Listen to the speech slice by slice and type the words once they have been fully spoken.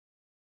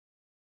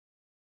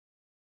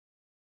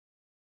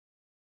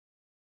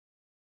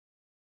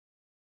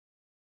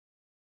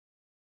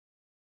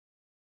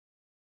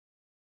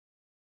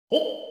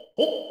Naruto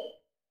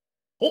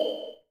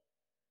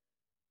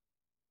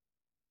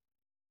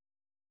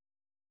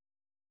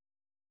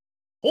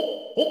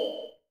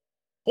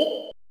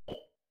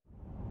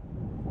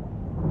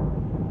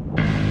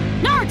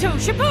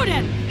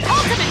Shippuden!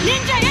 Ultimate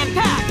Ninja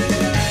Impact!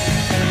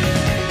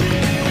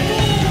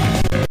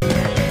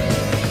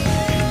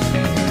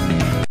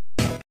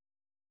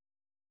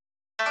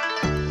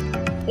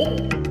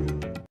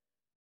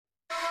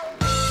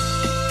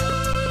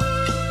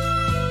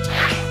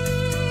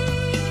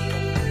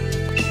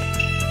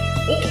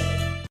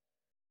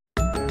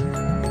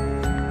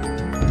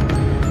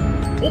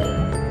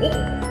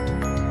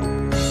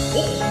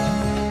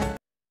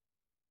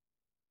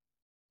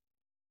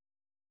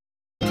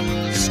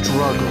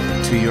 Struggle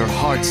to your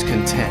heart's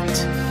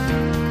content.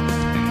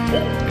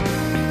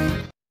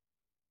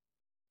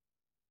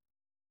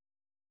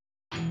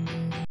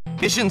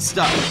 Mission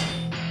start.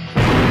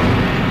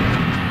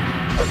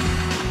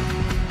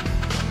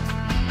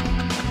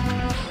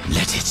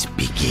 Let it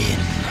begin.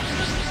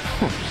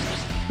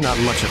 Not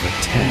much of a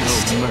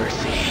test. No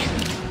mercy.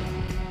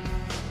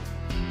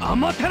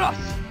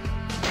 Amaterasu!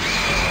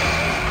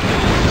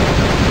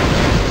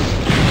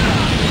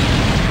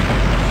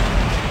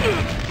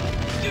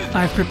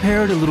 I've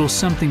prepared a little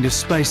something to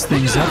spice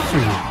things up for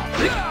you.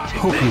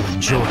 Hope you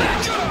enjoy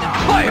it.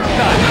 Fire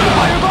time!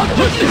 Fireball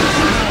Jutsu!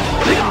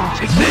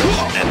 Take this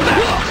and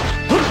that!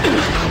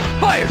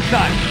 Fire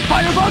time!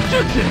 Fireball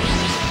Jutsu!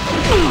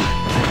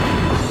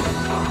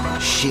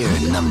 Sheer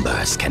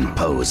numbers can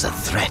pose a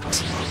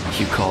threat.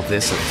 You call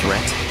this a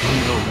threat?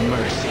 No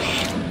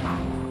mercy.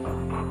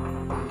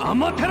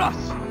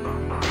 Amaterasu!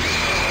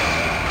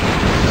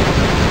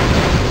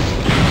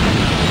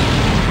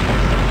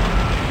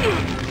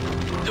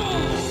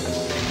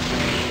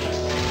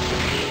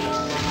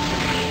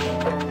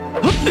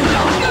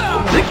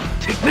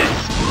 Take this!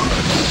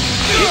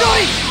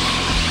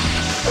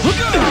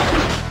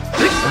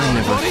 I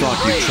never thought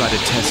you'd try to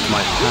test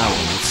my power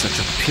with such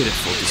a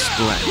pitiful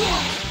display.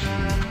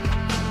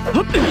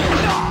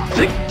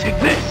 Take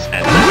this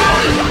and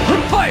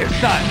that! Fire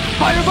time!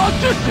 Fireball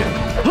Jutsu!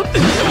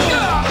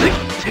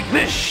 Take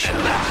this and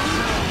that!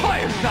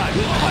 Fire time!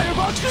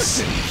 Fireball Jutsu!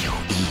 See you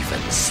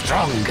even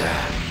stronger!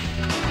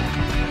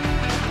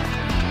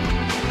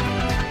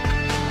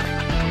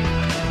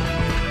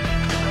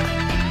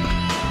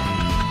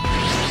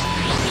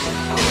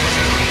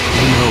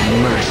 No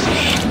mercy.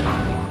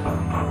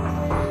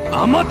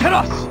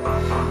 Amaterasu!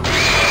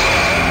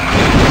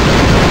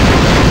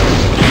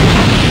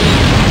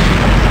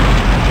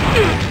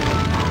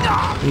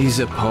 These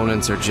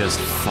opponents are just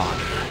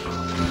fodder.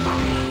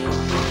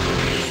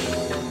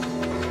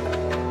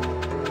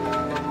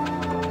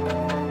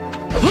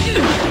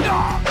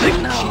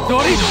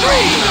 Chidori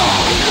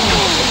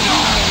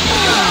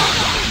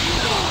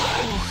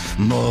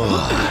 3!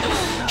 More.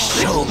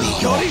 Show me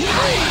your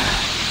power.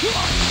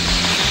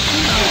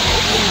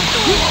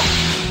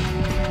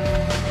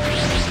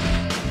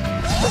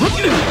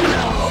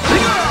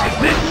 Take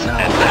this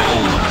and that.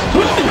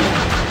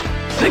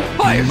 Take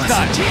fire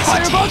time!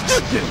 Fireball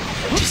Jutsu!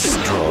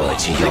 Destroy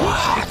to your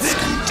heart's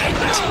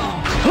content.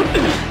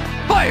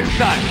 Fire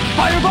time!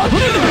 Fireball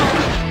Jutsu!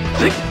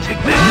 Take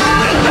this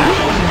and that.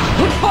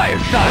 Fire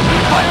time!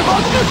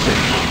 Fireball Jutsu!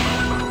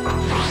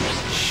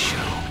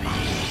 Show me.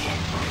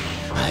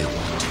 I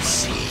want to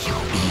see you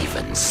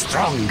even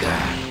stronger.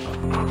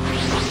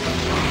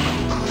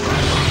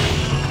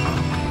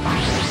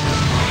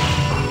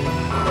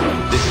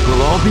 This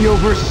will all be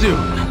over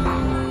soon.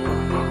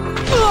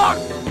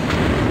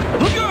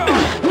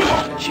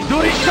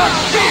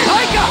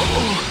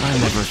 I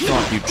never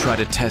thought you'd try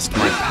to test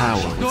my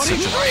power with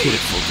such a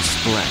pitiful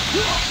display.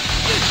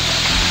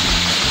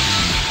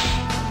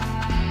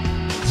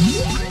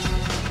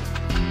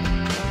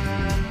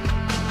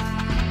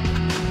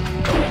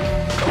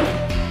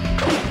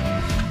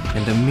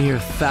 And a mere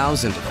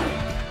 1,000 of them.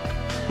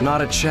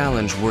 Not a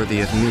challenge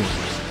worthy of me.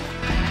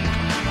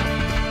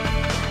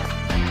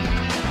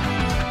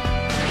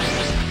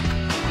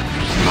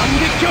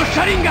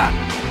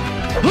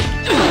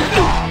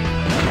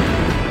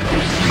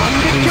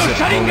 These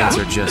opponents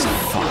are just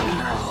fodder.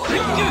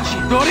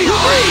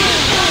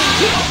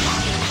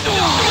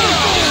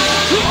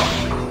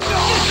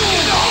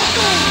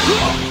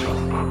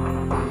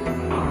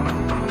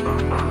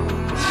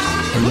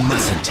 You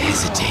mustn't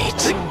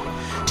hesitate.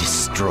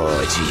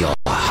 Destroy to your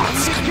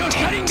heart's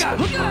content.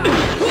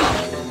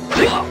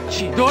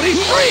 Chidori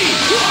 3!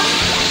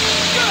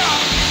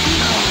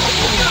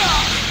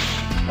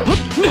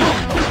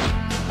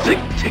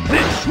 Take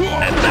this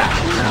and that!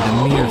 A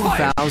mere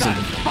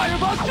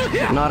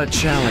 1,000. Not a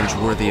challenge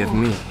worthy of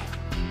me.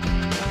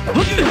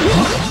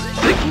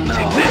 Take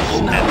this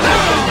and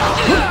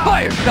that!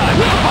 Fire time!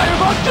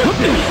 Fireball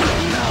Jutsu!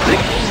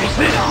 Take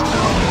this!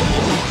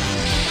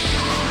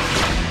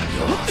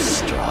 You're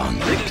strong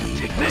indeed.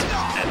 Take this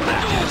and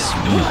that! Yes,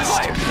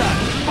 fire time!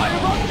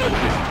 Fireball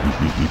Jutsu!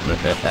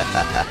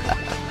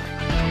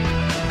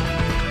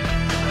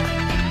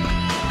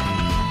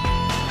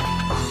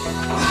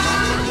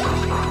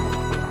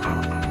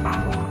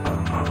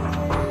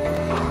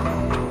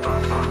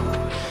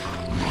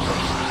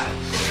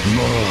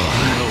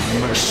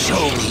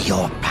 Show me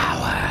your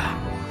power.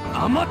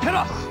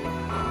 Amaterasu.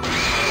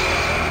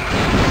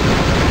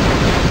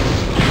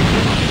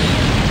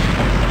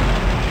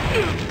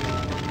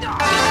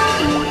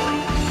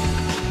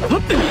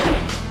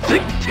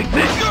 Take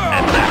this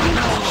and that.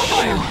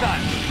 Fire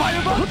style.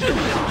 Fireball.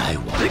 I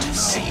want to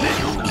see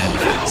you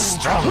even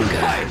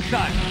stronger. Fire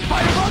style.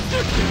 Fireball.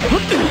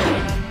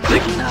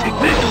 Take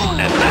this and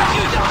that.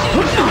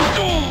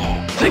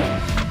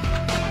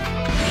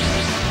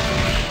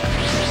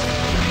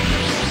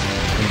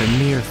 And a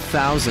mere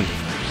 1,000 of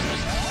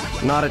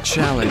them. Not a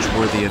challenge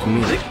worthy of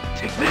me.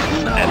 Take this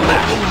and that.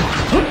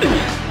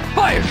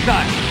 Fire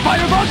style.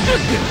 Fireball.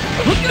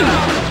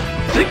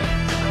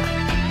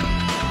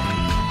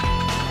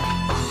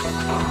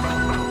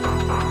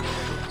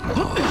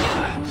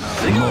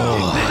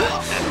 More.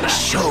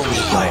 Show me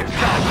your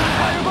power.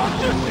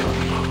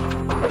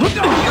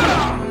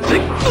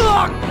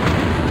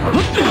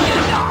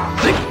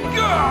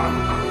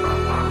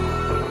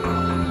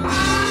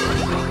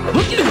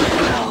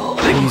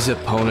 These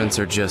opponents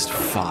are just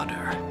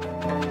fodder.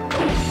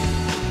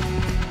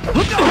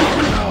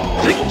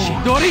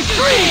 Chidori 3!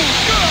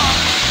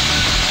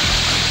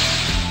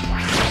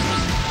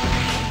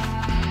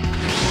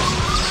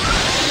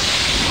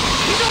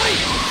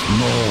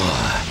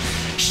 More.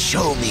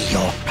 Show me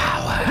your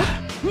power.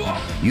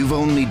 You've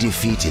only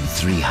defeated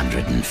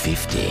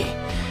 350.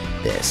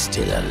 There's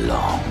still a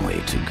long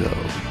way to go.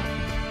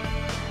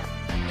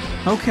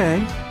 Okay,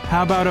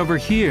 how about over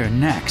here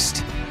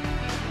next?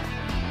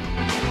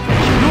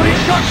 Chidori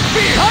Shark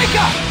Spear!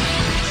 Tiger!